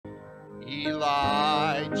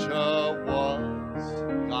Elijah was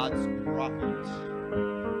God's prophet.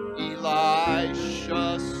 Elisha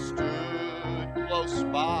stood close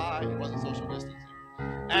by. He wasn't social distancing.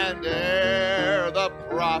 And ere the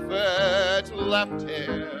prophet left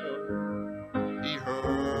him, he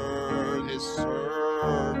heard his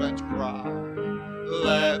servant cry,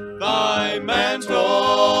 "Let thy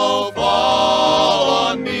mantle fall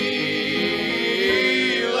on me.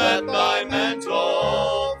 Let thy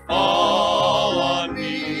mantle fall on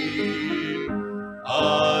me.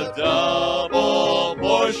 A double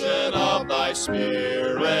portion of thy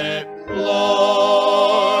spirit,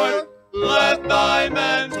 Lord. Let thy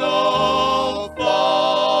mantle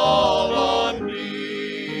fall on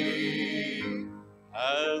me."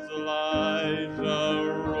 As Elijah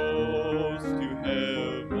rose to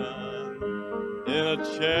heaven in a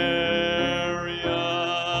chariot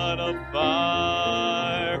of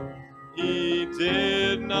fire, he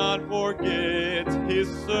did not forget his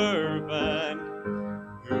servant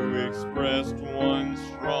who expressed one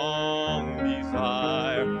strong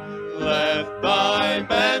desire. Let thy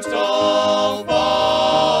mantle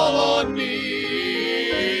fall on me.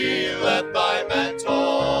 Let thy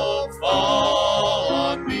mantle fall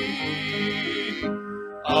on me.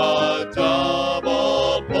 A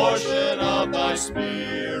double portion of thy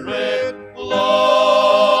spirit,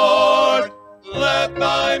 Lord. Let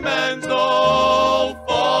thy mantle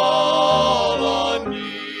fall on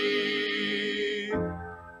me.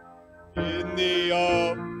 In the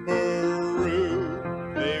upper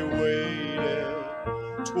room they waited.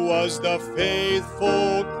 'Twas the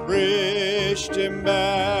faithful Christian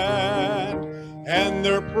band, and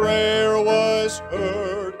their prayer was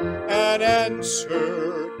heard and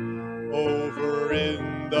answered over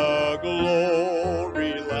in the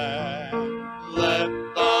glory land. Let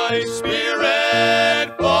thy spirit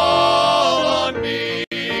fall on me.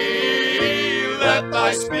 Let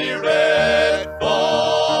thy spirit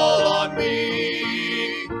fall on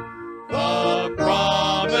me. The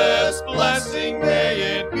promised blessing, may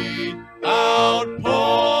it be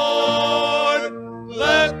outpoured.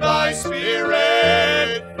 Let thy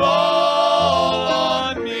spirit fall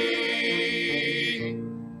on me.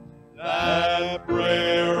 That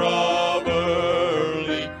prayer of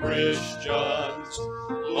early Christians,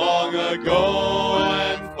 long ago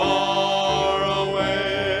and far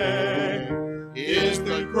away, is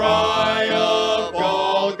the cry of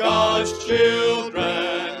all God's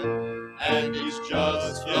children, and he's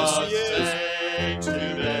just the same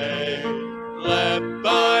today. Let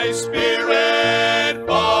thy spirit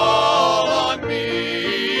fall on me.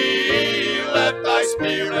 Let thy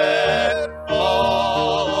spirit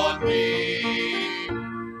fall on me.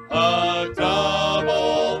 A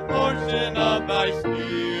double portion of thy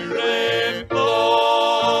spirit,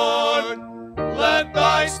 Lord. Let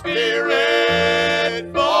thy spirit